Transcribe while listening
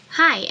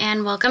Hi,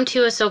 and welcome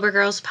to a Sober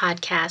Girls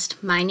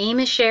podcast. My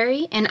name is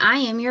Sherry, and I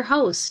am your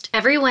host.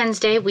 Every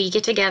Wednesday, we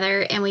get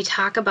together and we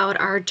talk about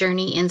our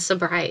journey in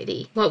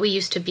sobriety, what we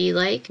used to be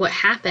like, what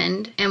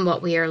happened, and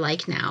what we are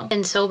like now. I've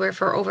been sober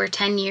for over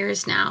 10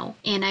 years now,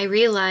 and I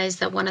realized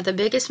that one of the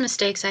biggest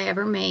mistakes I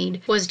ever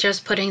made was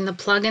just putting the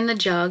plug in the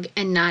jug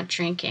and not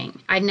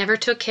drinking. I never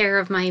took care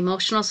of my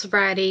emotional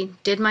sobriety,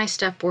 did my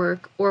step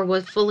work, or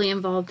was fully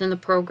involved in the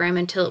program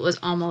until it was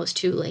almost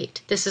too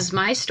late. This is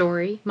my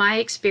story, my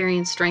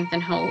experience, strength,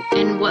 and hope,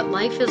 and what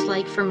life is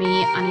like for me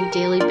on a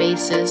daily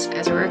basis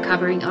as a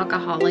recovering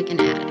alcoholic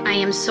and addict. I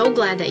am so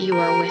glad that you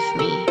are with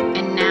me,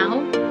 and now,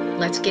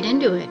 let's get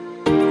into it.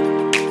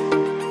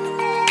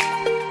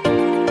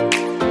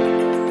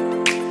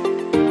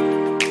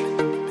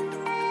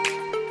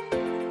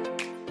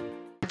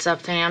 What's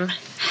up, fam?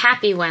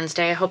 Happy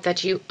Wednesday. I hope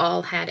that you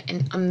all had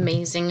an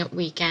amazing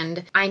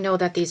weekend. I know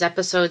that these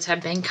episodes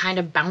have been kind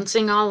of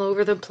bouncing all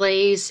over the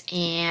place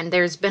and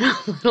there's been a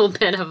little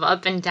bit of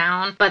up and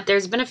down, but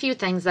there's been a few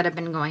things that have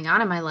been going on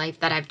in my life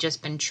that I've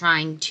just been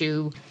trying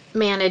to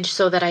manage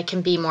so that I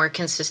can be more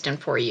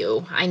consistent for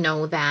you. I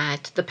know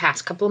that the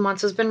past couple of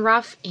months has been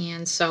rough,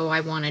 and so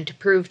I wanted to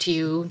prove to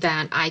you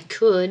that I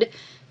could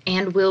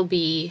and will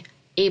be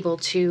able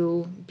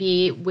to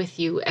be with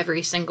you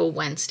every single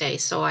Wednesday.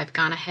 So I've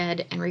gone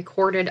ahead and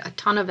recorded a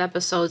ton of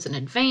episodes in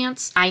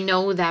advance. I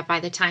know that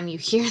by the time you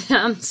hear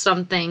them,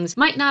 some things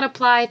might not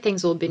apply.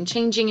 Things will have been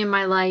changing in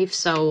my life.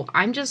 So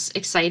I'm just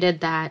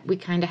excited that we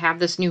kind of have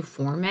this new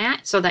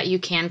format so that you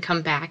can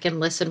come back and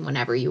listen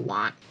whenever you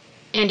want.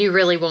 And you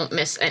really won't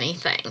miss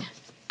anything.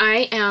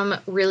 I am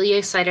really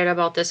excited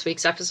about this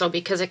week's episode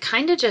because it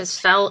kind of just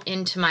fell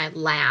into my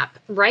lap.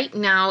 Right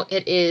now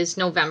it is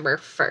November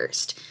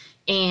 1st.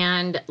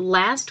 And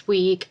last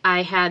week,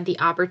 I had the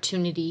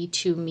opportunity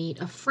to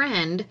meet a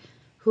friend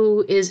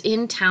who is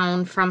in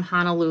town from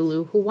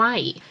Honolulu,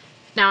 Hawaii.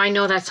 Now, I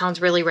know that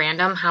sounds really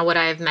random. How would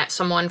I have met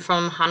someone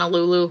from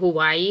Honolulu,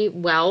 Hawaii?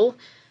 Well,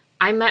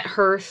 I met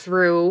her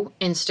through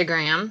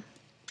Instagram,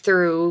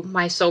 through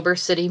my Sober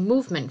City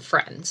Movement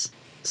friends.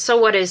 So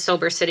what is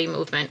Sober City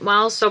Movement?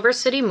 Well, Sober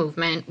City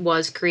Movement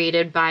was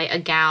created by a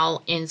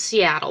gal in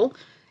Seattle.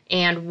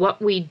 And what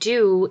we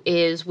do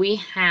is we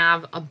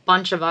have a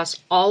bunch of us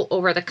all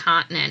over the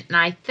continent. And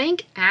I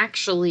think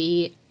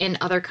actually in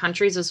other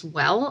countries as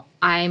well.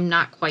 I'm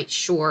not quite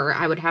sure.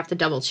 I would have to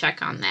double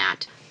check on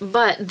that.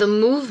 But the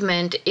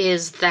movement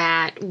is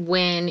that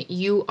when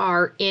you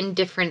are in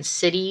different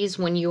cities,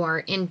 when you are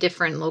in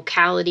different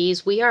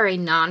localities, we are a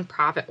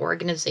nonprofit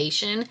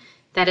organization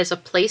that is a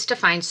place to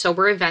find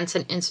sober events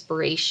and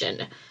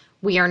inspiration.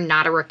 We are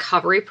not a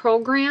recovery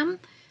program,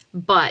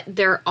 but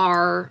there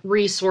are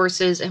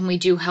resources and we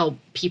do help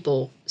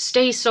people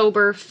stay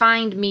sober,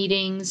 find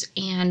meetings,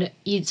 and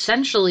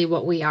essentially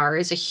what we are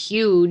is a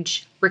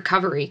huge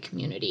recovery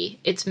community.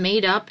 It's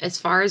made up, as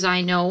far as I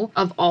know,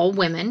 of all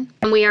women.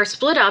 And we are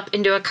split up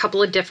into a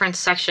couple of different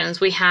sections.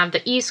 We have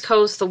the East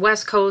Coast, the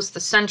West Coast, the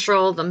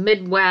Central, the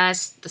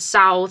Midwest, the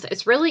South.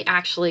 It's really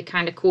actually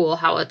kind of cool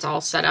how it's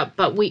all set up,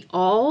 but we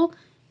all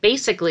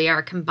basically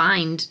are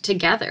combined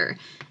together.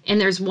 And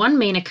there's one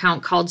main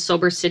account called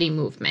Sober City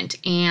Movement,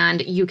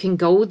 and you can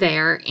go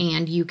there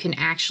and you can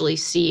actually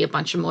see a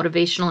bunch of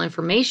motivational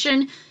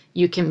information.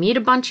 You can meet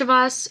a bunch of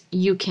us.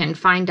 You can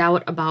find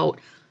out about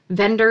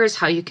vendors,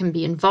 how you can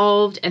be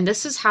involved. And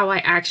this is how I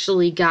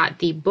actually got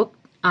the book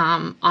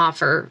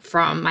offer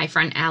from my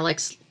friend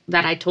Alex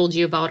that I told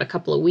you about a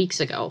couple of weeks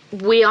ago.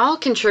 We all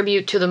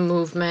contribute to the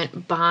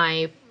movement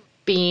by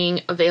being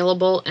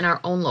available in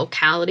our own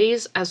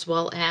localities, as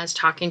well as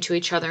talking to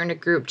each other in a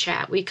group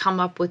chat. We come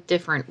up with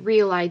different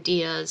real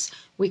ideas.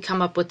 We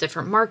come up with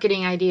different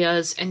marketing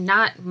ideas, and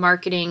not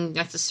marketing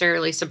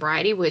necessarily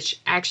sobriety, which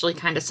actually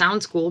kind of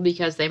sounds cool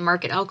because they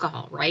market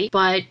alcohol, right?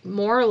 But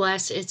more or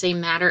less, it's a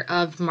matter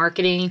of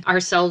marketing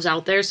ourselves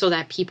out there so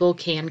that people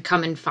can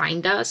come and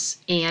find us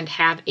and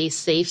have a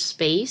safe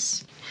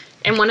space.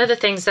 And one of the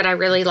things that I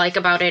really like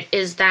about it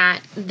is that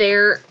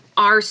there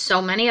are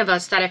so many of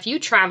us that if you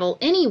travel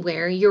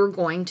anywhere, you're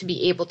going to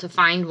be able to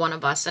find one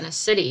of us in a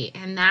city.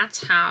 And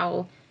that's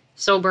how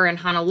Sober in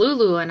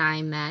Honolulu and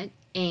I met,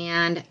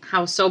 and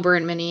how Sober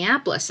in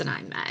Minneapolis and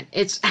I met.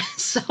 It's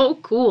so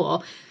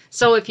cool.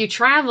 So if you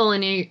travel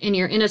and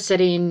you're in a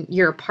city and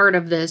you're a part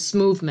of this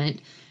movement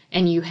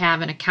and you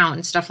have an account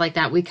and stuff like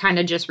that, we kind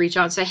of just reach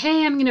out and say,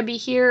 hey, I'm going to be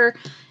here,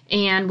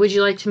 and would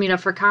you like to meet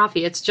up for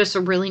coffee? It's just a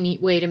really neat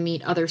way to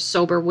meet other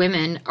sober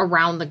women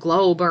around the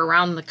globe, or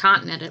around the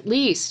continent at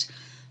least.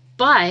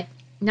 But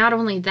not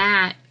only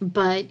that,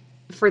 but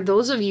for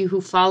those of you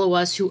who follow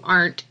us who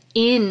aren't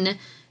in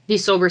the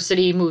Sober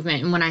City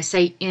Movement, and when I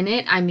say in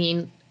it, I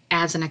mean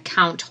as an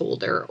account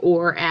holder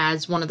or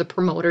as one of the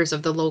promoters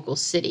of the local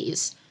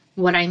cities.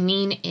 What I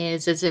mean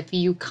is if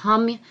you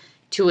come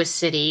to a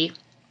city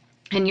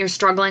and you're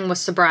struggling with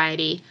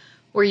sobriety,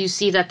 or you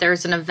see that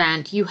there's an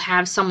event, you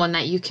have someone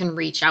that you can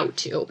reach out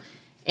to.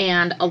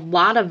 And a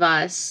lot of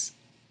us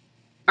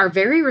are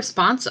very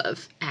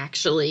responsive,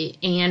 actually,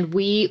 and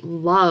we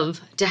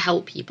love to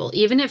help people.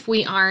 Even if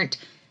we aren't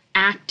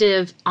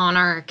active on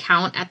our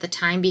account at the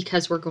time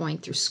because we're going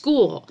through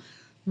school,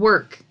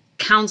 work,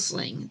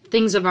 counseling,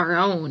 things of our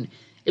own.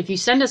 If you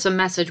send us a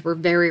message, we're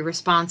very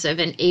responsive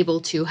and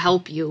able to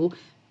help you,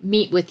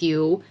 meet with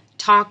you,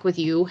 talk with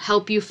you,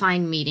 help you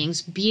find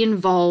meetings, be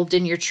involved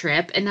in your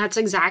trip. And that's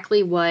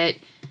exactly what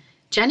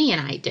Jenny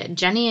and I did.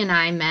 Jenny and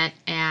I met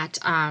at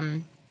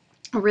a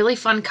really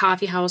fun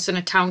coffee house in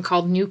a town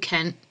called New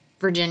Kent,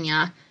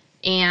 Virginia.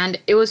 And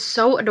it was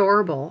so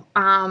adorable.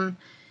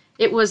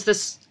 It was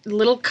this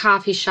little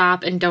coffee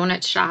shop and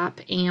donut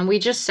shop, and we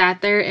just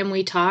sat there and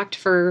we talked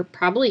for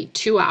probably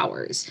 2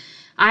 hours.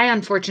 I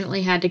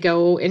unfortunately had to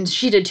go, and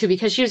she did too,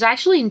 because she was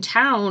actually in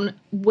town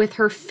with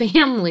her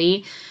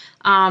family.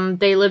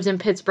 They lived in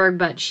Pittsburgh,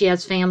 but she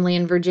has family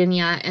in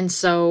Virginia, and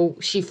so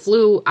she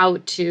flew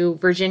out to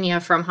Virginia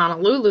from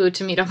Honolulu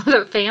to meet up with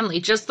her family.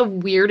 Just the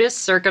weirdest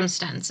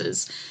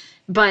circumstances.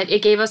 But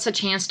it gave us a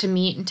chance to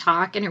meet and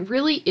talk, and it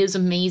really is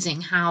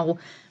amazing how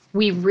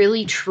we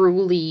really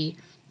truly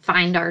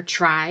find our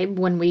tribe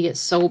when we get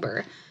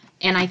sober.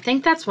 And I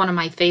think that's one of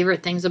my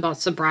favorite things about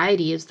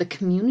sobriety is the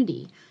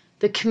community.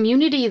 The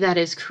community that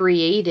is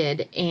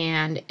created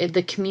and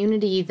the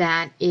community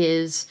that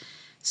is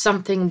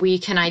something we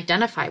can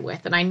identify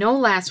with. And I know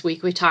last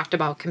week we talked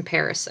about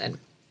comparison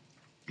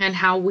and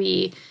how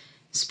we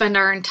spend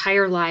our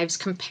entire lives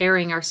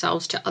comparing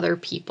ourselves to other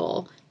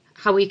people,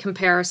 how we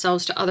compare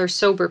ourselves to other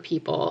sober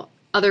people,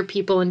 other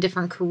people in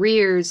different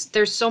careers.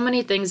 There's so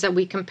many things that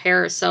we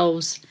compare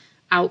ourselves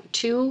out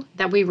to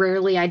that we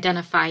rarely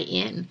identify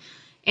in.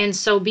 And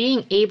so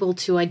being able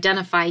to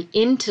identify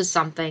into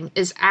something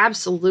is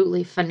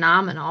absolutely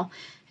phenomenal.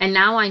 And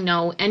now I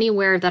know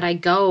anywhere that I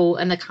go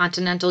in the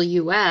continental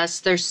US,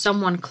 there's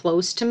someone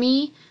close to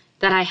me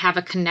that I have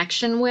a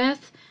connection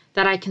with,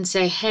 that I can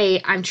say, hey,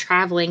 I'm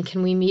traveling,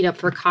 can we meet up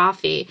for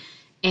coffee?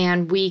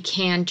 And we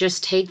can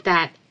just take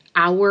that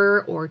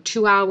hour or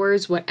 2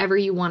 hours, whatever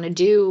you want to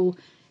do,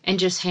 and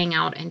just hang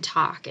out and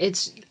talk.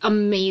 It's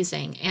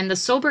amazing. And the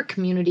sober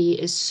community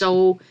is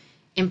so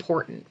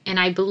important. And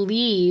I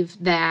believe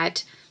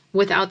that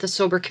without the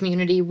sober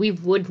community, we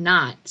would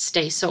not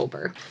stay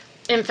sober.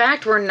 In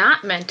fact, we're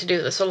not meant to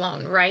do this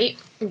alone, right?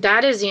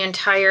 That is the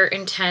entire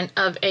intent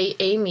of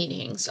AA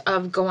meetings,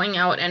 of going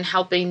out and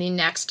helping the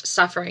next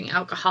suffering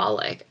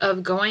alcoholic,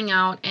 of going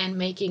out and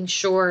making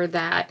sure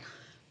that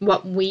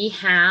what we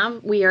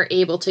have, we are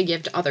able to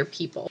give to other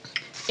people.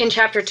 In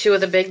chapter 2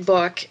 of the big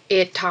book,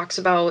 it talks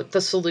about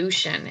the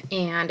solution,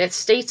 and it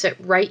states it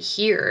right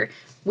here.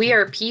 We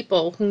are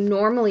people who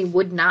normally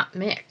would not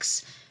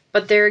mix,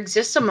 but there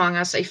exists among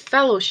us a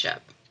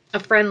fellowship, a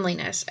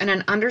friendliness, and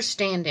an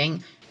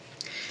understanding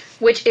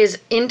which is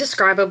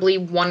indescribably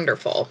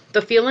wonderful.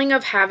 The feeling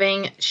of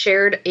having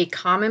shared a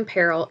common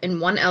peril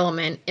in one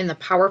element in the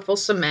powerful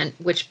cement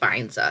which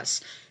binds us.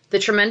 The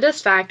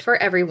tremendous fact for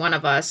every one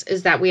of us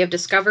is that we have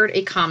discovered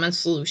a common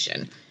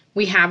solution.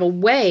 We have a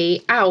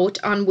way out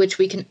on which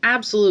we can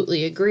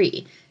absolutely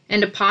agree,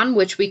 and upon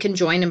which we can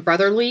join in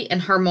brotherly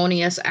and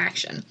harmonious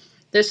action.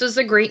 This is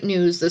the great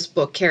news this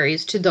book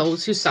carries to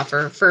those who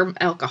suffer from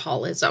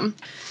alcoholism.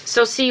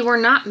 So see, we're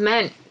not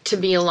meant to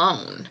be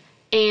alone.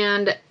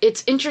 And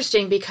it's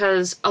interesting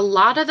because a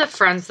lot of the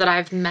friends that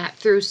I've met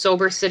through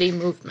Sober City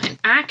Movement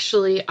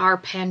actually are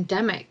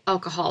pandemic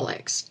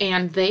alcoholics,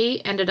 and they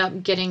ended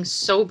up getting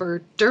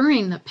sober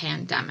during the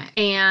pandemic.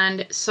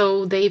 And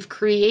so they've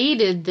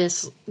created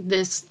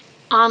this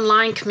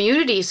online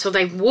community so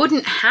they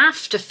wouldn't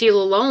have to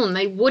feel alone.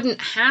 They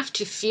wouldn't have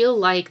to feel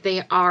like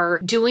they are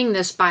doing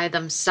this by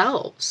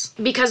themselves.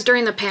 Because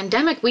during the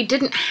pandemic, we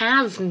didn't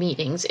have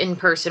meetings in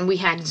person. We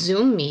had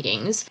Zoom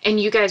meetings. And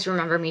you guys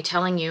remember me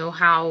telling you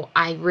how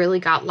I really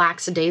got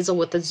lackadaisical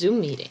with the Zoom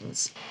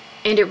meetings.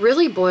 And it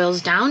really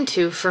boils down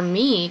to, for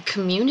me,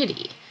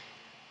 community.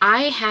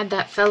 I had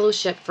that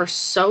fellowship for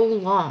so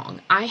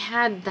long. I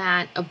had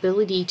that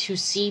ability to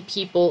see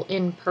people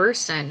in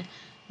person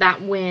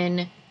that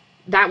when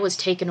that was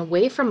taken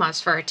away from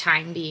us for a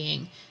time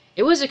being,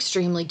 it was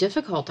extremely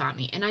difficult on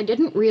me. And I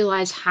didn't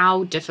realize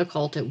how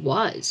difficult it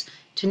was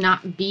to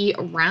not be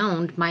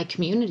around my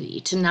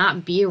community, to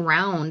not be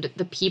around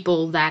the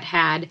people that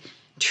had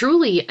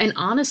truly and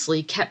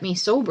honestly kept me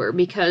sober.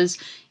 Because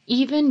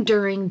even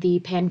during the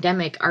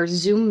pandemic, our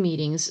Zoom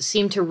meetings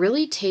seemed to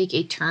really take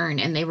a turn,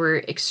 and they were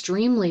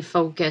extremely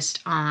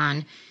focused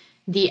on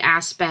the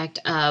aspect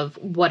of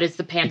what is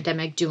the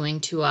pandemic doing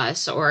to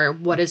us, or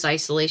what is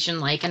isolation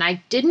like. And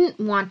I didn't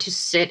want to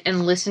sit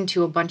and listen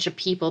to a bunch of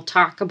people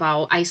talk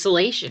about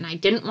isolation. I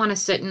didn't want to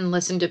sit and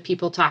listen to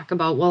people talk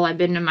about, well, I've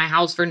been in my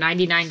house for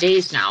 99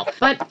 days now.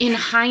 But in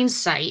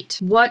hindsight,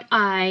 what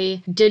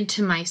I did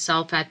to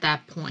myself at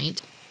that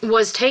point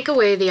was take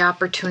away the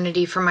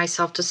opportunity for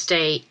myself to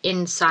stay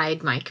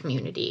inside my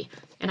community.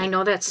 And I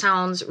know that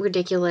sounds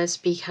ridiculous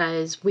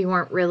because we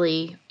weren't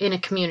really in a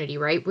community,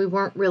 right? We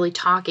weren't really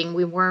talking.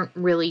 We weren't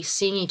really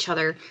seeing each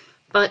other.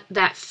 But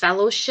that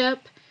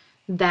fellowship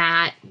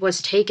that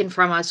was taken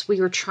from us, we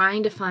were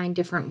trying to find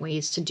different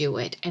ways to do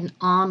it. And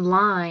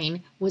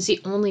online was the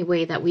only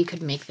way that we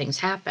could make things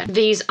happen.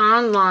 These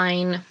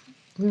online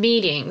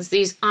meetings,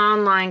 these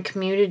online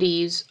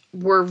communities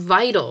were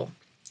vital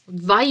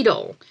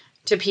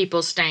to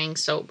people staying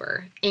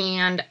sober.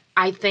 And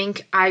I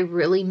think I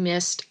really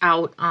missed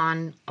out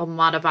on a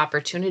lot of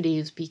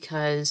opportunities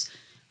because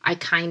I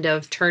kind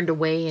of turned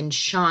away and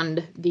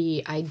shunned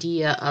the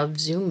idea of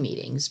Zoom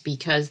meetings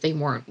because they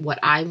weren't what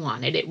I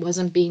wanted. It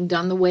wasn't being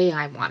done the way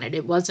I wanted.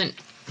 It wasn't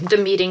the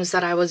meetings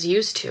that I was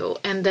used to.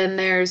 And then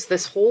there's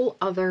this whole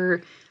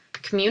other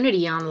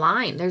community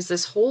online. There's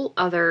this whole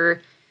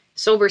other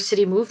Sober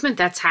City movement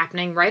that's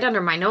happening right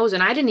under my nose.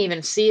 And I didn't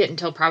even see it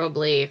until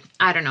probably,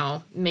 I don't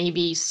know,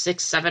 maybe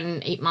 6,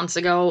 7, 8 months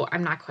ago.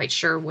 I'm not quite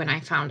sure when I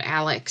found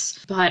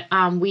Alex. But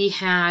we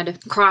had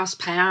crossed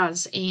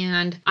paths,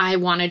 and I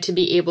wanted to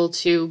be able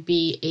to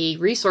be a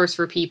resource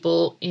for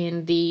people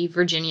in the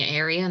Virginia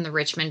area and the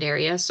Richmond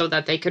area so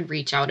that they could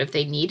reach out if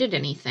they needed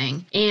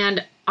anything.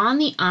 And on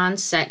the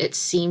onset, it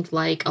seemed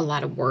like a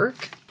lot of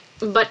work.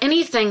 But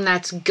anything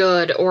that's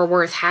good or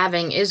worth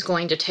having is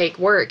going to take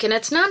work. And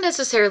it's not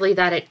necessarily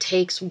that it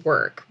takes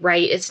work,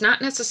 right? It's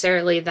not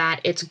necessarily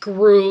that it's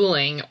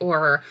grueling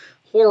or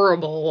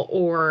horrible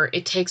or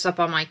it takes up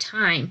all my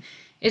time.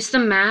 It's the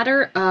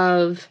matter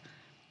of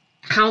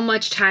how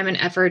much time and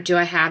effort do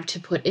I have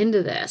to put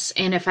into this?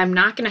 And if I'm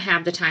not going to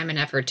have the time and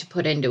effort to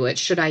put into it,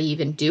 should I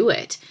even do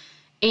it?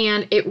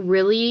 And it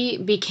really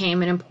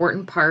became an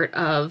important part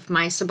of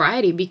my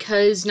sobriety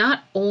because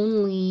not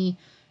only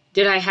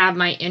did I have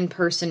my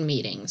in-person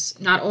meetings,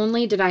 not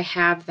only did I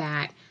have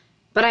that,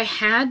 but I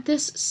had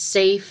this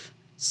safe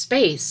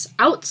space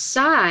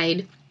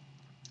outside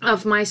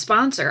of my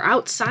sponsor,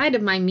 outside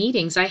of my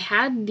meetings. I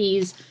had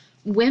these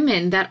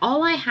women that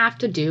all I have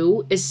to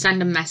do is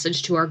send a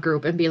message to our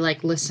group and be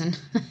like, listen,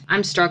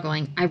 I'm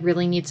struggling. I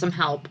really need some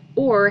help.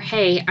 Or,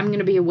 hey, I'm going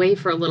to be away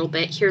for a little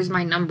bit. Here's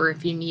my number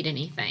if you need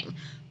anything.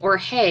 Or,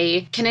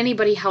 hey, can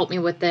anybody help me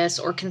with this?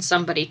 Or can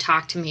somebody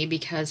talk to me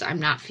because I'm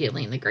not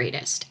feeling the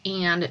greatest?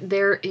 And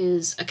there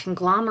is a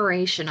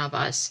conglomeration of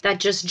us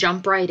that just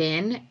jump right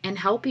in and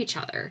help each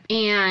other.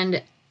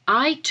 And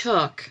I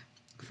took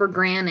for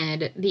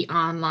granted the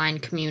online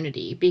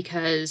community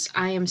because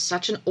I am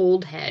such an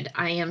old head.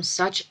 I am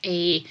such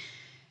a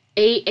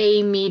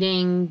AA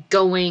meeting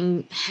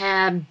going,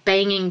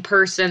 banging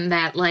person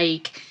that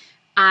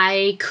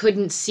I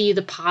couldn't see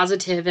the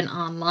positive in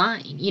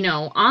online.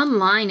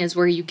 Online is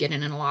where you get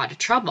in a lot of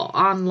trouble.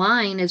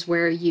 Online is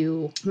where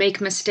you make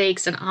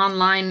mistakes, and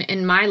online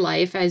in my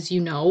life, as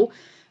you know,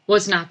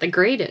 was not the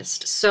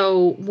greatest.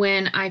 So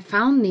when I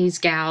found these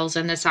gals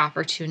and this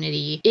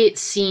opportunity, it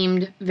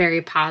seemed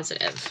very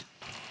positive.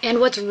 And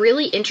what's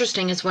really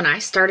interesting is when I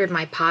started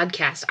my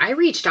podcast, I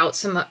reached out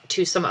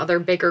to some other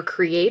bigger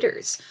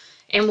creators.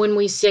 And when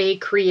we say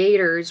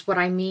creators, what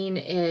I mean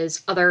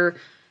is other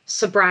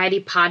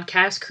sobriety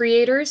podcast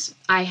creators.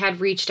 I had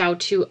reached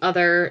out to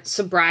other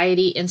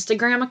sobriety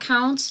Instagram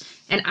accounts,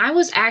 and I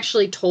was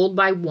actually told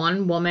by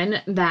one woman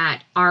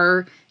that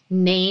our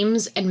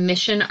names and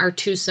mission are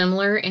too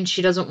similar and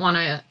she doesn't want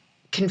to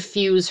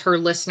confuse her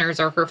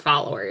listeners or her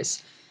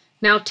followers.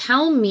 Now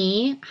tell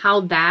me how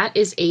that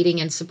is aiding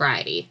in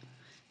sobriety.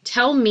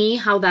 Tell me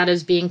how that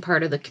is being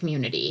part of the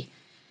community.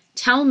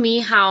 Tell me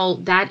how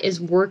that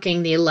is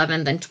working the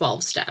 11th and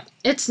 12th step.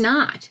 It's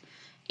not.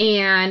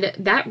 And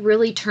that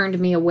really turned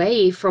me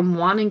away from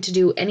wanting to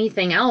do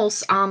anything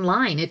else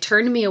online. It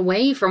turned me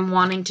away from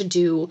wanting to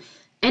do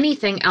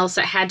anything else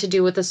that had to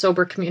do with the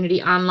sober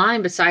community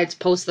online besides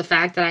post the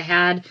fact that I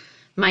had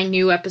my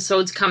new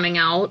episodes coming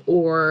out,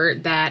 or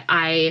that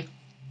I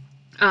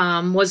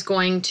was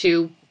going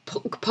to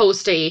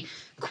post a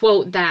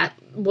quote that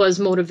was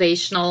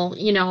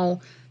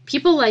motivational.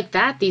 People like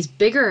that, these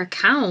bigger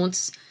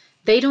accounts,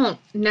 they don't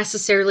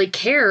necessarily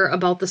care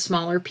about the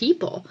smaller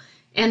people.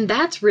 And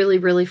that's really,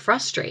 really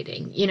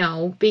frustrating,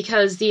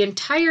 because the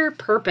entire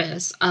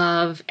purpose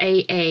of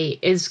AA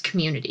is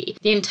community.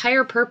 The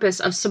entire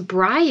purpose of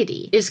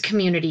sobriety is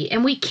community.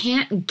 And we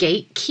can't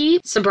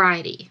gatekeep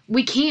sobriety.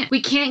 We can't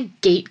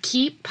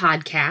gatekeep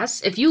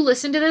podcasts. If you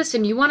listen to this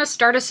and you want to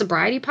start a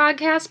sobriety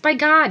podcast, by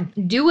God,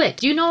 do it.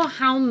 Do you know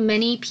how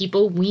many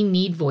people we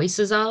need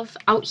voices of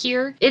out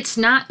here? It's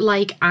not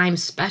like I'm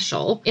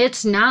special.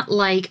 It's not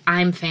like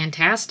I'm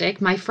fantastic.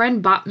 My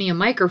friend bought me a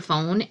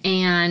microphone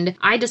and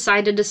I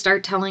decided to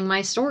start telling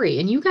my story.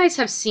 And you guys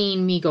have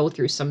seen me go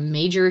through some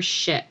major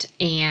shit,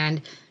 and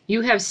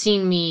you have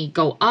seen me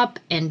go up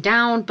and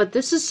down, but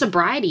this is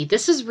sobriety.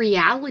 This is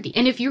reality.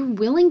 And if you're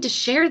willing to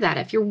share that,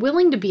 if you're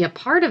willing to be a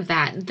part of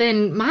that,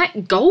 then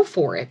go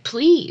for it,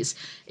 please.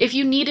 If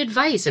you need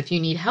advice, if you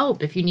need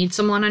help, if you need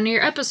someone on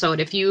your episode,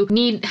 if you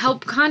need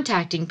help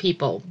contacting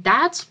people,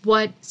 that's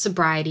what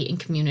sobriety and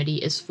community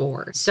is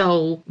for.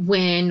 So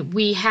when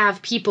we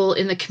have people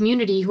in the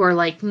community who are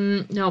like,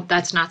 nope,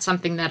 that's not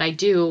something that I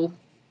do,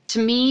 to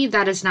me,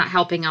 that is not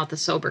helping out the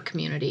sober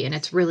community, and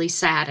it's really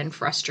sad and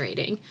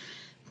frustrating.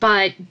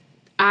 But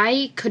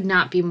I could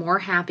not be more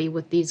happy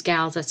with these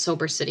gals at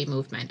Sober City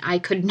Movement. I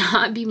could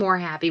not be more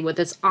happy with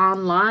this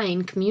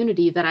online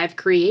community that I've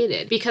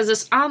created, because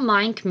this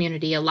online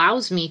community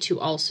allows me to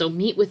also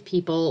meet with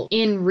people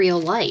in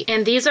real life.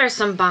 And these are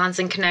some bonds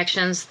and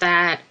connections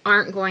that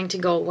aren't going to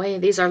go away.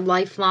 These are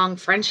lifelong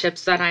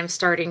friendships that I'm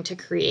starting to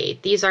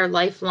create. These are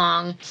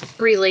lifelong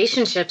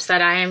relationships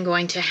that I am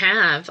going to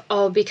have,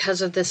 all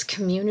because of this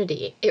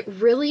community. It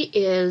really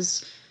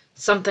is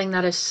something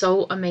that is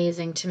so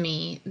amazing to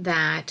me,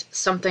 that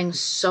something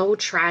so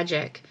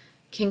tragic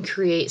can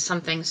create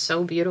something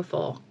so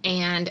beautiful.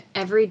 And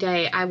every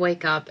day I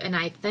wake up and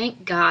I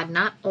thank God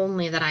not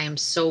only that I am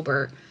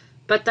sober,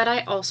 but that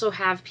I also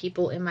have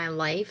people in my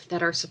life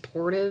that are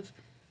supportive,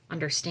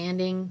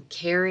 understanding,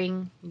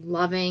 caring,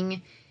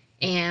 loving,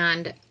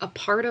 and a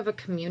part of a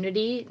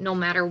community no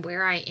matter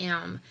where I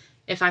am.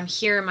 If I'm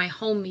here in my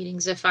home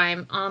meetings, if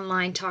I'm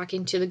online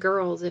talking to the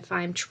girls, if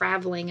I'm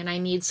traveling and I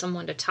need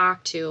someone to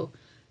talk to,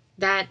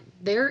 that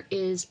there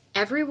is,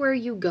 everywhere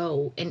you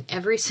go in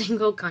every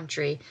single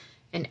country,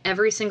 in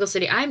every single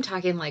city, I'm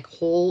talking like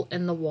hole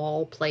in the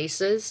wall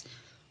places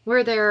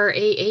where there are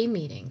AA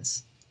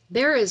meetings.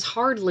 There is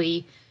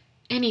hardly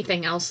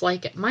anything else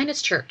like it,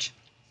 minus church.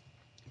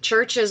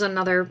 Church is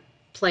another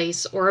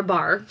place, or a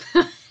bar.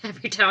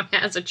 Every town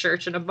has a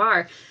church and a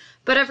bar.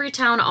 But every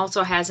town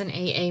also has an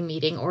AA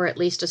meeting, or at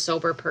least a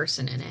sober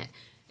person in it.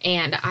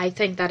 And I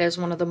think that is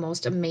one of the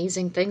most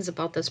amazing things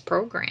about this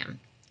program.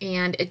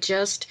 And it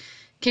just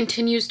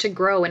continues to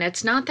grow. And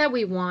it's not that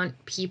we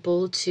want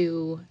people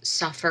to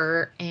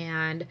suffer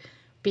and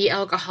be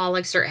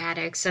alcoholics or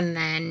addicts and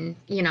then,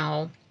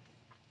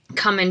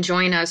 come and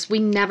join us. We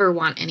never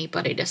want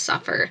anybody to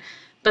suffer.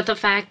 But the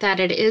fact that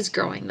it is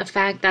growing, the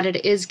fact that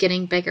it is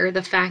getting bigger,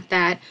 the fact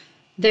that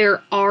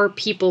there are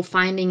people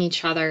finding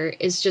each other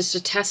is just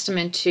a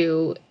testament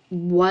to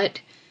what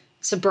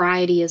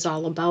sobriety is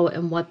all about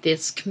and what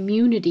this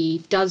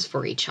community does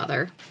for each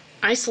other.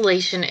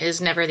 Isolation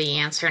is never the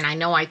answer, and I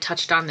know I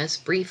touched on this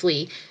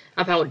briefly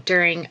about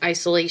during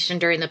isolation,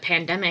 during the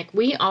pandemic.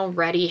 We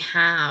already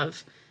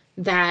have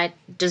that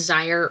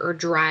desire or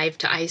drive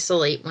to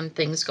isolate when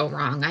things go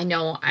wrong. I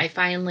know I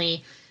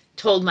finally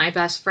told my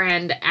best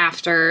friend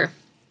after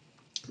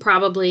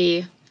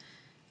probably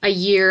a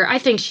year. I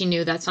think she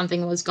knew that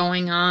something was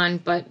going on,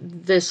 but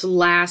this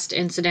last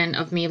incident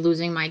of me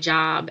losing my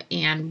job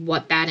and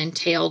what that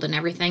entailed and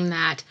everything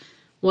that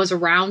was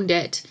around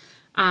it,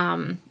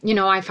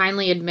 I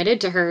finally admitted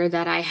to her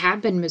that I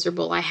have been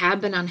miserable. I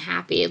have been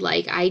unhappy.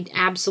 Like, I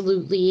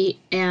absolutely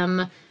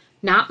am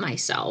not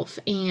myself,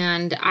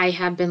 and I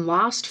have been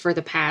lost for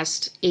the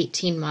past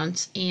 18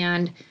 months,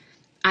 and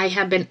I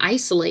have been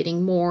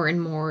isolating more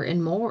and more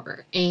and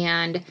more.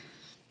 And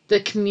the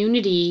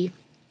community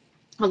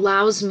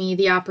allows me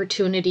the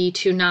opportunity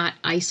to not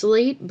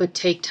isolate, but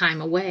take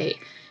time away,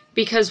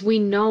 because we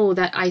know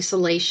that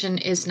isolation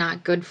is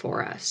not good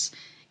for us.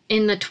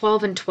 In the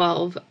 12 and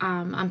 12,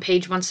 on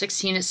page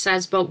 116, it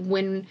says, "But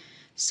when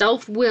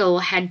self-will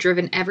had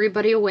driven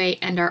everybody away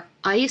and our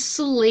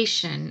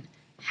isolation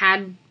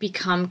had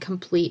become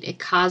complete, it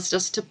caused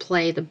us to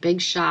play the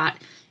big shot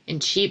in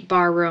cheap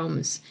bar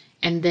rooms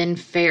and then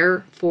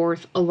fare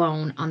forth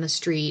alone on the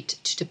street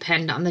to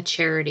depend on the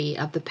charity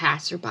of the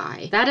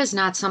passerby." That is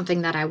not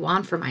something that I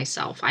want for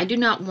myself. I do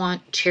not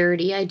want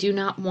charity. I do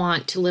not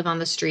want to live on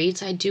the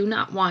streets. I do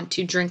not want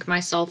to drink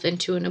myself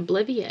into an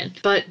oblivion.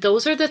 But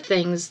those are the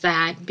things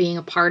that being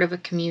a part of a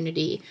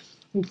community,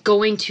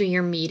 going to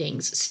your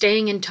meetings,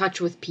 staying in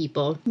touch with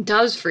people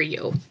does for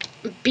you.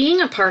 Being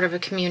a part of a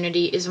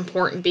community is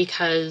important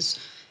because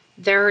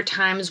there are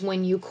times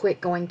when you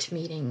quit going to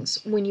meetings,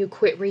 when you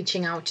quit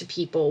reaching out to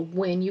people,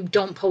 when you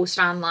don't post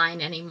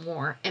online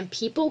anymore, and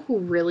people who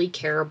really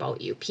care about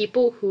you,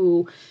 people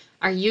who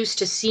are used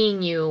to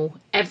seeing you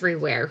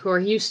everywhere, who are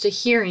used to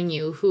hearing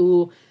you,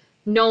 who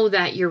know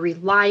that you're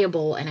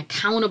reliable and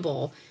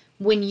accountable,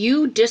 when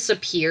you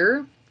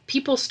disappear,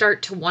 people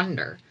start to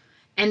wonder,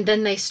 and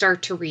then they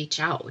start to reach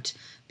out,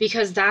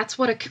 because that's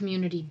what a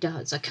community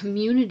does. A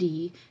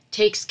community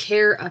takes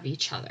care of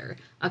each other.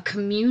 A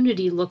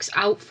community looks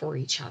out for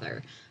each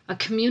other. A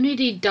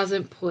community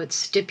doesn't put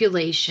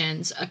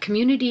stipulations. A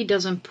community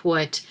doesn't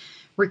put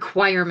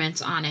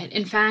requirements on it.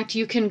 In fact,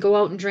 you can go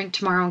out and drink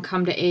tomorrow and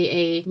come to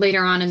AA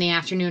later on in the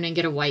afternoon and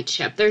get a white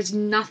chip. There's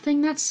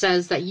nothing that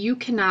says that you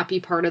cannot be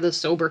part of the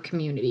sober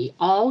community.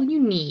 All you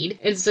need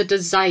is a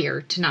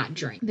desire to not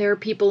drink. There are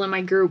people in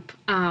my group,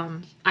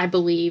 I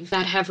believe,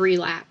 that have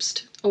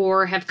relapsed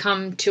or have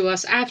come to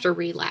us after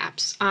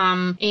relapse.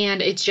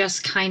 And it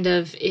just kind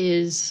of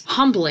is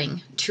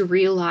humbling to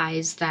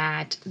realize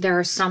that there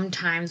are some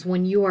times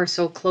when you are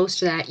so close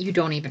to that, you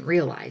don't even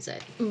realize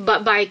it.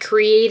 But by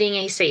creating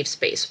a safe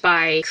space,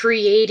 by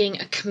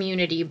creating a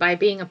community, by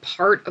being a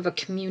part of a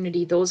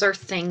community, those are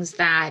things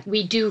that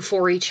we do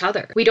for each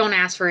other. We don't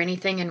ask for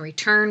anything in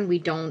return. We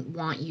don't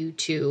want you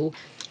to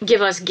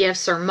give us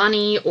gifts or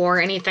money or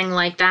anything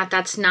like that.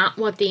 That's not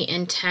what the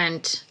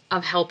intent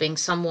of helping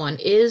someone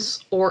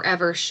is or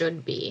ever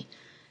should be.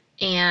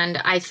 And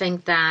I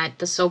think that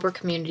the sober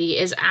community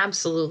is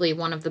absolutely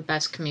one of the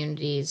best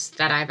communities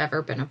that I've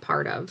ever been a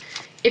part of.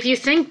 If you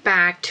think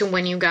back to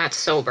when you got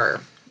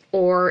sober,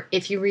 or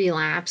if you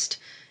relapsed,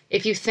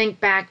 if you think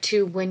back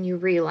to when you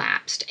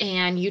relapsed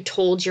and you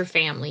told your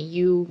family,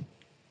 you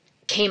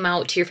came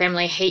out to your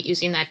family, I hate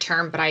using that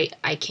term, but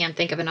I can't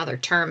think of another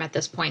term at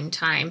this point in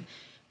time.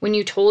 When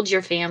you told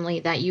your family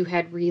that you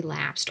had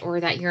relapsed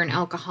or that you're an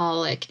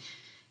alcoholic,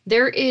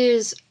 there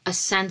is a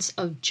sense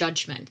of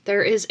judgment.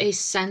 There is a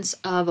sense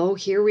of, oh,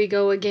 here we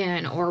go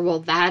again, or,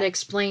 well, that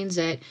explains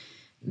it.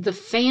 The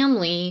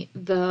family,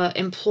 the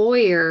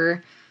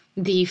employer,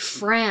 the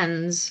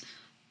friends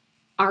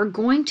are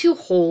going to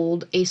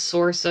hold a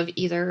source of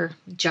either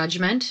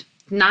judgment,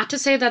 not to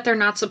say that they're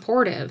not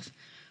supportive,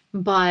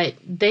 but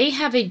they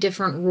have a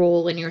different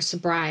role in your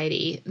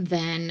sobriety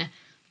than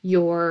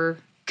your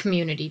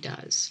community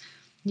does.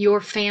 Your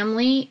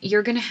family,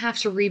 you're going to have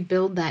to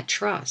rebuild that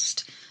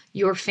trust.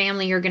 Your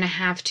family, you're going to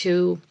have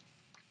to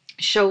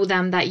show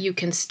them that you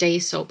can stay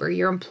sober.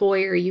 Your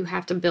employer, you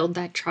have to build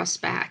that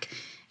trust back.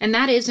 And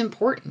that is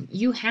important.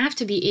 You have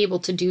to be able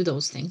to do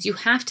those things. You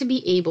have to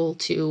be able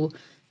to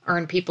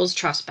earn people's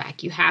trust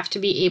back. You have to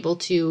be able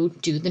to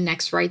do the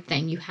next right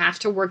thing. You have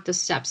to work the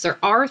steps. There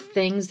are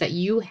things that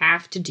you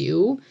have to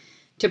do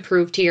to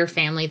prove to your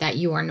family that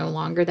you are no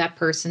longer that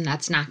person.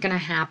 That's not going to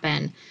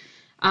happen.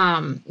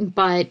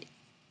 But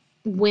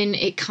when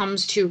it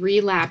comes to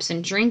relapse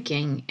and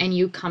drinking and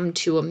you come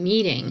to a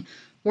meeting,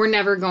 we're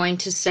never going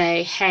to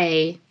say,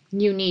 hey,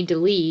 you need to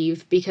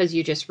leave because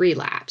you just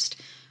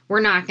relapsed. We're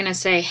not going to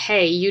say,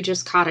 hey, you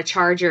just caught a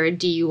charge or a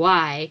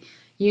DUI.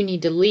 You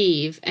need to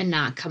leave and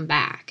not come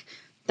back.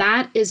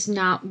 That is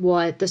not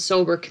what the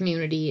sober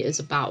community is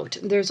about.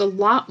 There's a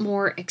lot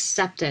more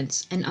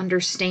acceptance and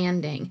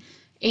understanding.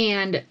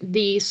 And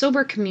the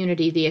sober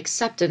community, the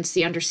acceptance,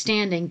 the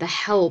understanding, the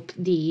help,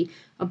 the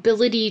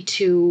ability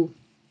to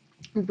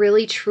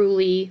really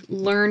truly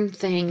learn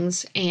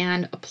things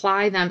and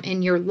apply them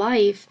in your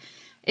life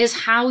is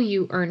how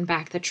you earn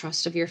back the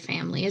trust of your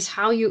family, is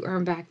how you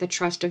earn back the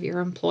trust of your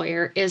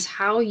employer, is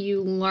how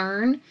you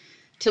learn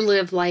to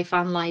live life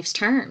on life's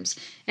terms.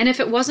 And if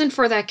it wasn't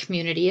for that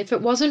community, if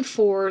it wasn't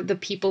for the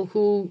people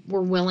who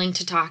were willing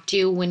to talk to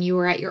you when you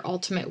were at your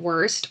ultimate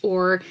worst,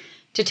 or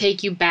to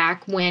take you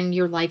back when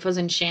your life was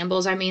in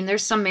shambles, I mean,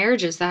 there's some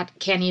marriages that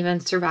can't even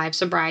survive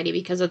sobriety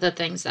because of the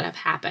things that have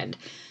happened.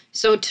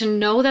 So to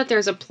know that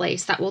there's a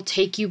place that will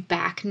take you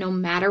back no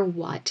matter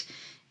what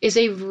is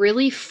a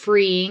really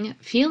freeing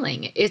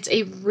feeling. It's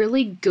a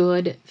really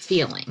good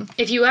feeling.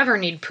 If you ever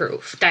need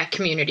proof that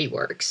community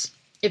works,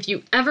 if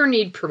you ever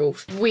need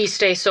proof, we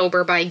stay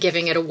sober by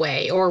giving it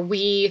away, or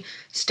we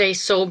stay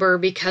sober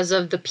because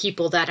of the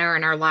people that are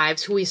in our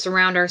lives, who we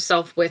surround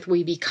ourselves with,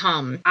 we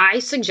become. I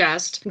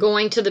suggest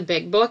going to the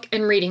big book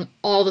and reading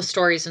all the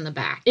stories in the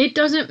back. It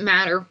doesn't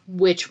matter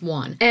which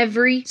one.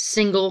 Every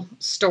single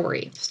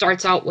story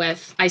starts out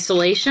with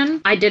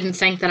isolation. I didn't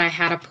think that I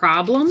had a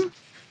problem.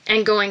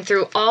 And going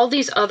through all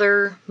these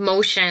other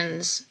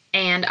motions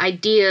and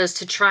ideas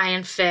to try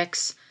and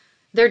fix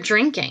their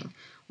drinking.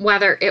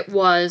 Whether it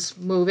was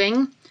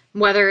moving,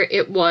 whether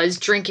it was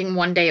drinking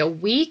one day a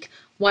week,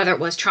 whether it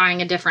was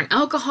trying a different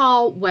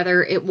alcohol,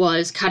 whether it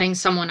was cutting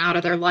someone out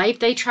of their life.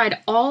 They tried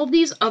all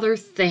these other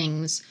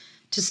things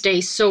to stay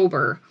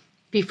sober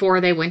before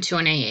they went to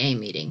an AA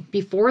meeting,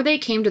 before they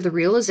came to the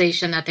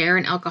realization that they're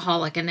an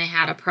alcoholic and they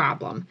had a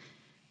problem.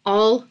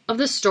 All of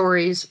the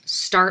stories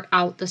start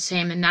out the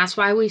same, and that's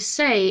why we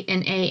say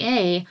in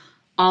AA,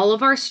 all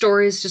of our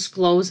stories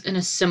disclose in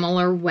a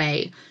similar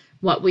way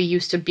what we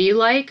used to be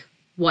like,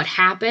 what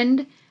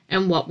happened,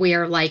 and what we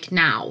are like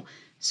now.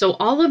 So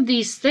all of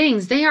these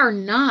things, they are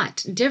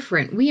not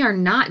different. We are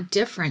not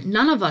different.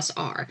 None of us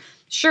are.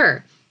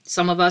 Sure,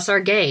 some of us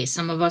are gay.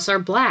 Some of us are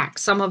black.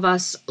 Some of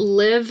us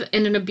live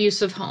in an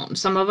abusive home.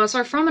 Some of us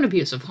are from an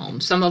abusive home.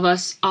 Some of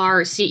us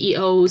are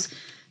CEOs.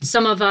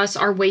 Some of us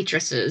are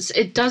waitresses.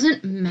 It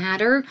doesn't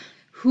matter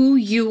who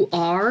you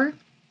are.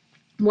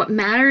 What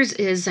matters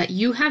is that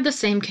you have the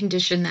same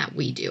condition that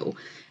we do,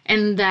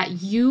 and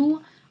that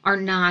you are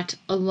not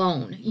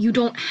alone. You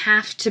don't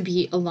have to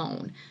be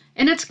alone.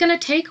 And it's going to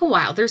take a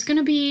while. There's going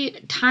to be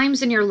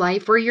times in your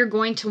life where you're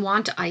going to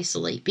want to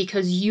isolate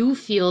because you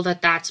feel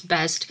that that's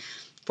best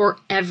for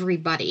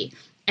everybody.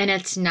 And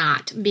it's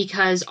not,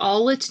 because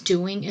all it's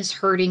doing is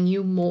hurting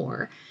you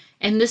more.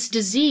 And this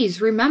disease,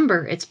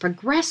 remember, it's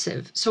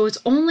progressive. So it's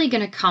only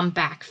going to come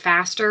back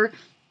faster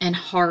and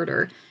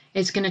harder.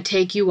 It's going to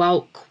take you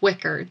out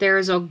quicker.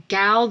 There's a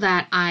gal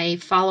that I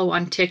follow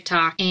on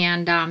TikTok,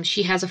 and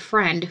she has a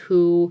friend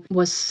who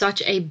was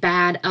such a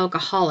bad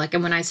alcoholic.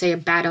 And when I say a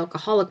bad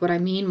alcoholic, what I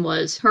mean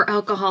was her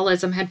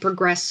alcoholism had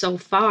progressed so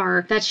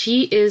far that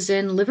she is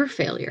in liver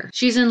failure.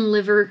 She's in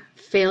liver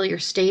failure,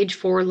 stage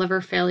 4 liver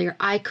failure.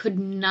 I could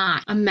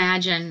not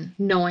imagine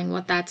knowing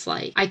what that's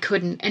like. I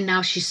couldn't. And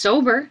now she's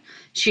sober.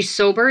 She's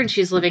sober and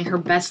she's living her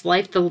best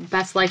life, the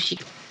best life she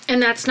can.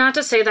 And that's not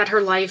to say that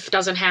her life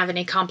doesn't have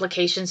any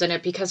complications in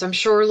it, because I'm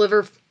sure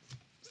liver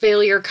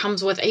failure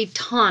comes with a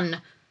ton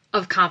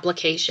of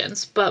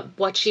complications. But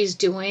what she's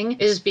doing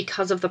is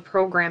because of the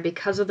program,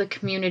 because of the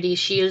community,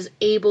 she is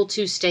able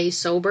to stay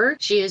sober.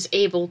 She is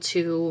able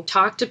to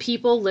talk to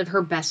people, live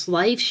her best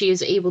life. She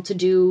is able to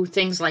do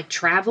things like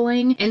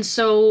traveling. And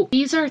so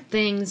these are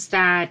things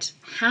that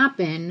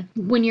happen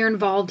when you're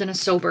involved in a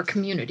sober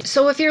community.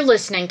 So if you're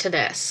listening to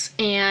this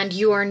and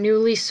you are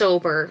newly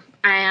sober,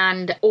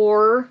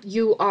 or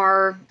you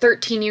are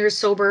 13 years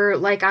sober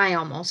like I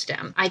almost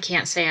am. I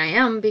can't say I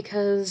am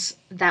because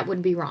that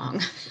would be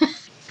wrong.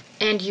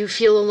 And you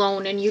feel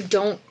alone and you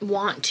don't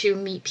want to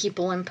meet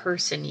people in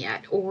person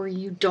yet, or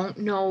you don't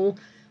know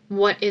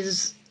what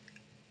is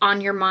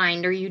on your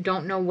mind, or you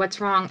don't know what's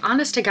wrong.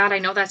 Honest to God, I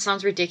know that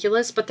sounds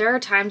ridiculous, but there are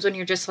times when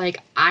you're just like,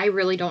 I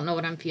really don't know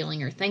what I'm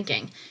feeling or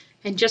thinking.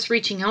 And just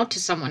reaching out to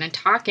someone and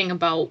talking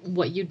about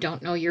what you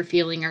don't know you're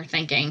feeling or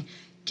thinking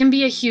can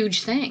be a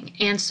huge thing.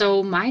 And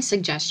so my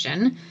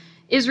suggestion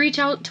is reach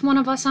out to one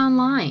of us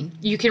online.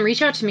 You can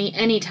reach out to me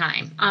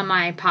anytime on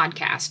my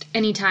podcast,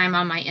 anytime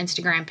on my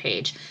Instagram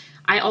page.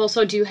 I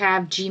also do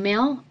have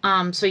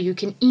Gmail, so you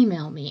can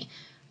email me.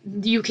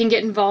 You can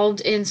get involved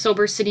in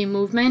Sober City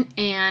Movement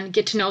and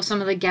get to know some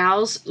of the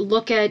gals.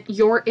 Look at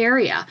your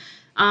area.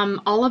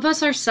 All of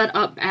us are set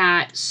up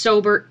at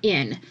Sober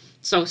In.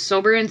 So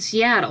sober in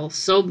Seattle,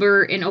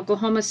 sober in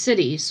Oklahoma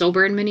City,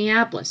 sober in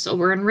Minneapolis,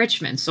 sober in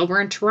Richmond,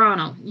 sober in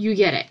Toronto. You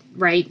get it,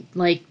 right?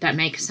 Like, that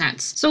makes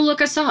sense. So look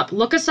us up.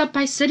 Look us up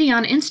by city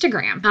on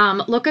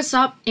Instagram. Look us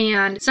up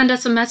and send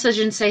us a message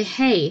and say,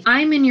 hey,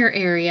 I'm in your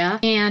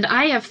area and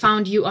I have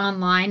found you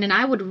online and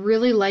I would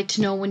really like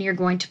to know when you're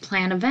going to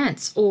plan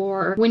events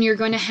or when you're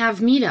going to have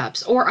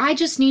meetups, or I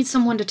just need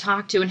someone to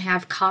talk to and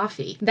have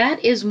coffee.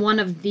 That is one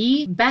of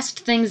the best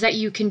things that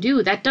you can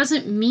do. That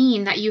doesn't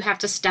mean that you have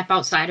to step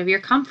outside of your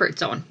comfort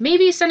zone.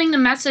 Maybe sending the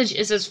message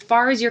is as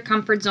far as your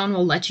comfort zone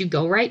will let you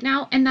go right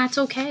now, and that's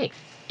okay.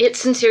 It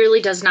sincerely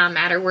does not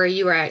matter where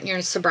you are at in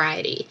your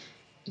sobriety.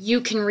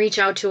 You can reach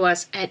out to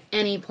us at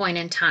any point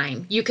in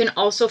time. You can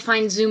also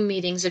find Zoom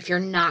meetings if you're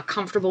not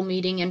comfortable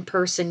meeting in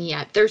person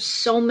yet. There's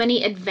so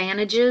many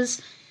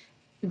advantages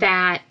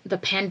that the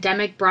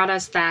pandemic brought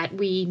us that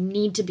we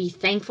need to be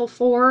thankful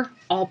for,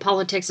 all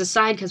politics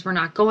aside, because we're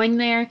not going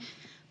there.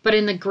 But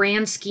in the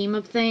grand scheme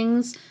of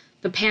things,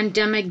 the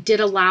pandemic did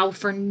allow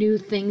for new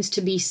things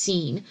to be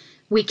seen.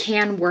 We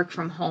can work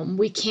from home.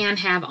 We can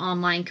have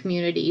online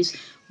communities.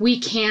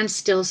 We can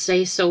still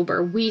stay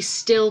sober. We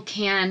still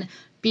can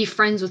be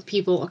friends with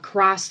people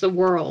across the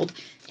world.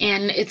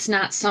 And it's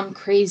not some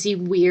crazy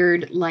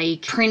weird,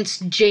 like, Prince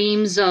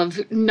James of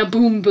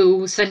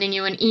Naboombu sending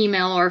you an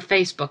email or a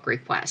Facebook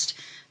request.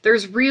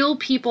 There's real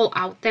people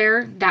out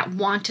there that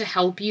want to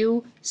help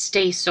you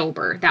stay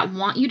sober, that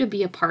want you to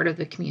be a part of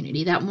the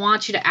community, that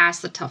want you to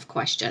ask the tough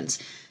questions,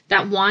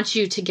 that want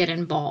you to get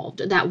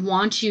involved, that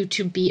want you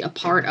to be a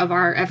part of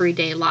our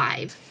everyday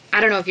life. I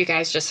don't know if you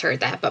guys just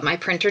heard that, but my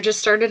printer just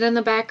started in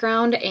the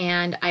background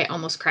and I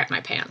almost crapped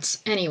my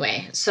pants.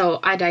 Anyway, so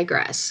I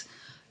digress.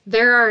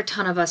 There are a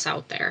ton of us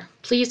out there.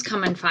 Please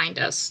come and find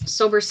us.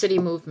 Sober City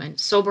Movement,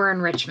 Sober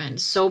in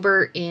Richmond,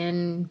 Sober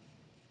in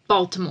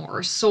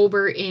Baltimore,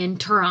 sober in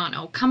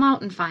Toronto. Come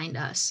out and find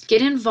us.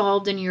 Get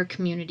involved in your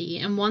community.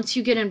 And once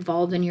you get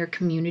involved in your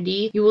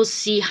community, you will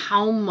see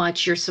how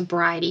much your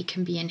sobriety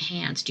can be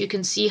enhanced. You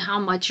can see how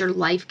much your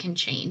life can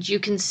change. You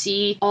can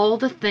see all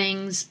the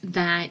things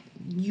that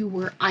you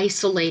were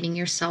isolating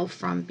yourself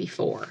from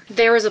before.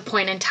 There was a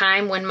point in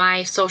time when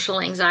my social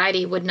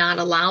anxiety would not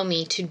allow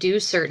me to do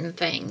certain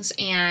things.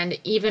 And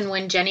even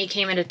when Jenny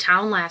came into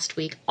town last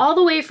week, all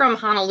the way from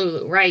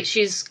Honolulu, right?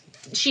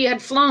 She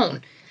had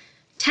flown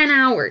 10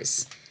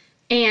 hours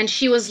and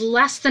she was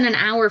less than an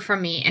hour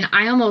from me, and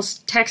I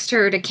almost texted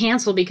her to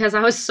cancel because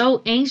I was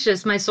so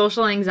anxious. My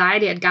social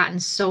anxiety had gotten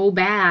so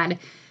bad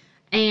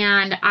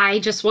and I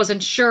just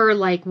wasn't sure,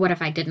 like, what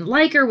if I didn't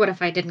like her? What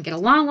if I didn't get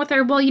along with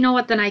her? Well, you know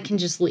what, then I can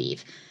just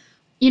leave.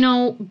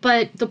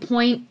 But the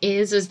point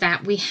is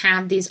that we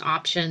have these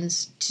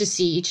options to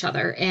see each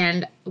other,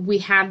 and we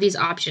have these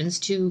options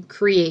to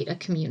create a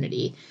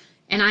community.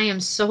 And I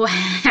am so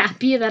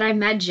happy that I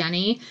met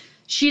Jenny.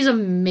 She's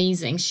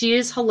amazing. She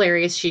is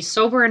hilarious. She's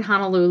sober in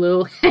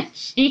Honolulu.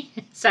 She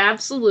is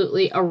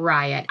absolutely a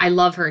riot. I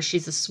love her.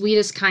 She's the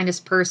sweetest,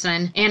 kindest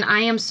person. And I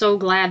am so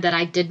glad that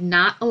I did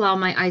not allow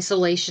my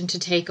isolation to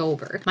take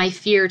over, my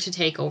fear to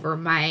take over,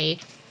 my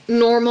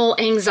normal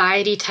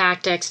anxiety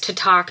tactics to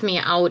talk me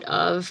out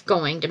of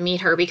going to meet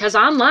her, because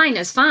online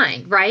is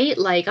fine, right?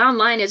 Like,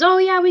 online is, oh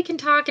yeah, we can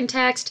talk and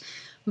text.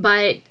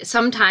 But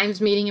sometimes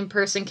meeting in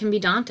person can be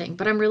daunting,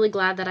 but I'm really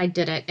glad that I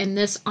did it. And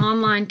this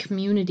online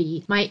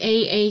community, my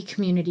AA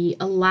community,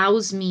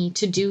 allows me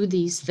to do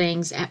these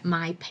things at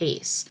my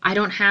pace. I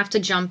don't have to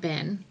jump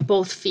in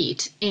both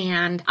feet.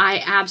 And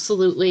I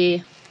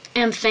absolutely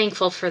am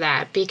thankful for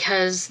that,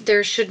 because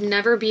there should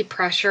never be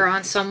pressure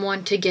on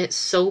someone to get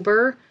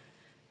sober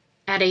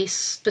at a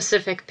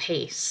specific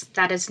pace.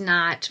 That is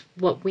not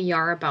what we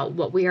are about.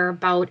 What we are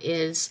about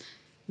is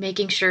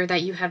making sure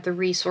that you have the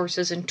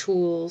resources and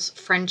tools,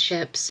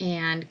 friendships,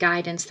 and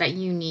guidance that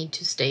you need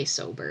to stay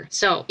sober.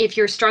 So if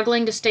you're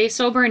struggling to stay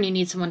sober and you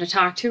need someone to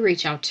talk to,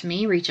 reach out to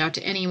me, reach out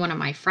to any one of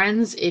my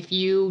friends. If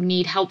you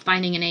need help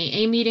finding an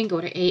AA meeting,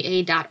 go to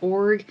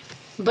aa.org.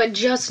 But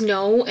just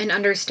know and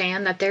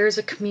understand that there's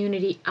a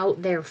community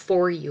out there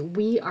for you.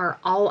 We are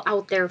all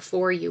out there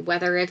for you,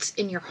 whether it's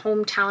in your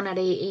hometown at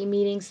AA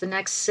meetings, the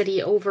next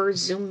city over,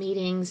 Zoom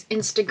meetings,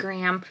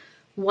 Instagram,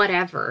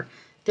 whatever.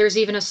 There's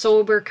even a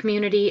sober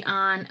community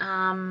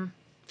on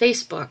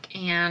Facebook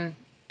and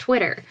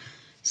Twitter.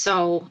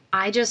 So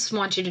I just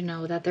want you to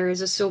know that there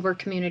is a sober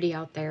community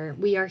out there.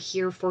 We are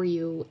here for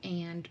you,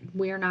 and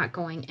we're not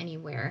going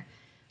anywhere.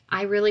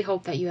 I really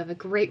hope that you have a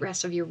great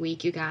rest of your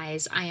week, you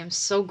guys. I am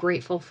so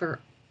grateful for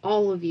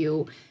all of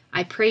you.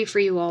 I pray for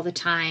you all the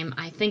time.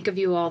 I think of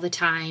you all the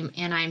time.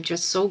 And I'm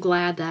just so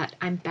glad that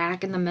I'm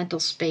back in the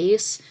mental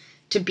space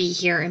to be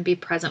here and be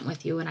present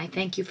with you. And I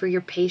thank you for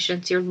your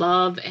patience, your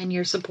love, and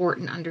your support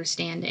and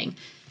understanding.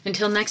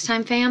 Until next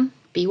time, fam,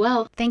 be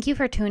well. Thank you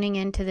for tuning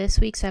in to this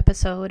week's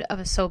episode of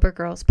a Sober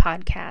Girls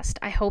podcast.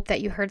 I hope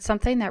that you heard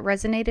something that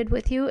resonated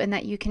with you and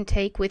that you can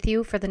take with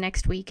you for the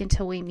next week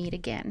until we meet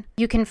again.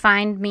 You can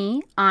find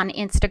me on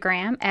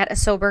Instagram at a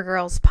Sober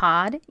Girls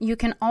Pod. You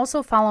can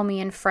also follow me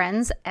and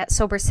friends at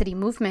Sober City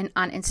Movement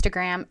on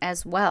Instagram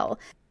as well.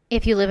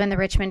 If you live in the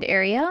Richmond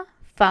area,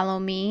 follow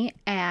me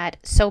at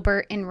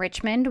Sober in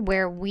Richmond,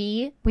 where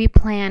we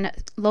plan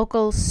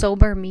local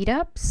sober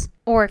meetups.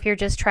 Or if you're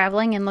just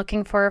traveling and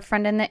looking for a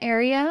friend in the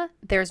area,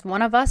 there's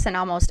one of us in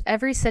almost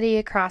every city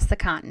across the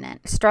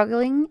continent.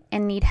 Struggling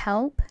and need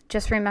help?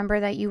 Just remember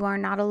that you are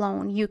not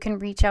alone. You can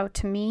reach out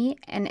to me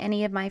and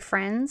any of my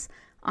friends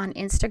on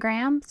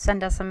Instagram,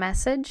 send us a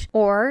message.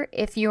 Or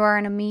if you are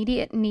in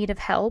immediate need of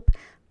help,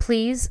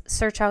 please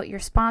search out your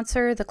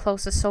sponsor, the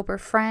closest sober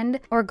friend,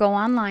 or go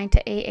online to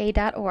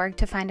aa.org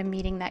to find a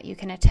meeting that you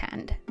can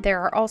attend.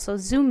 There are also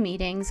Zoom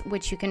meetings,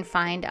 which you can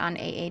find on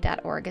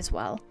aa.org as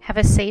well. Have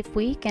a safe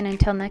week, and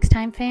until next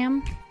time,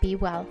 fam, be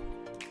well.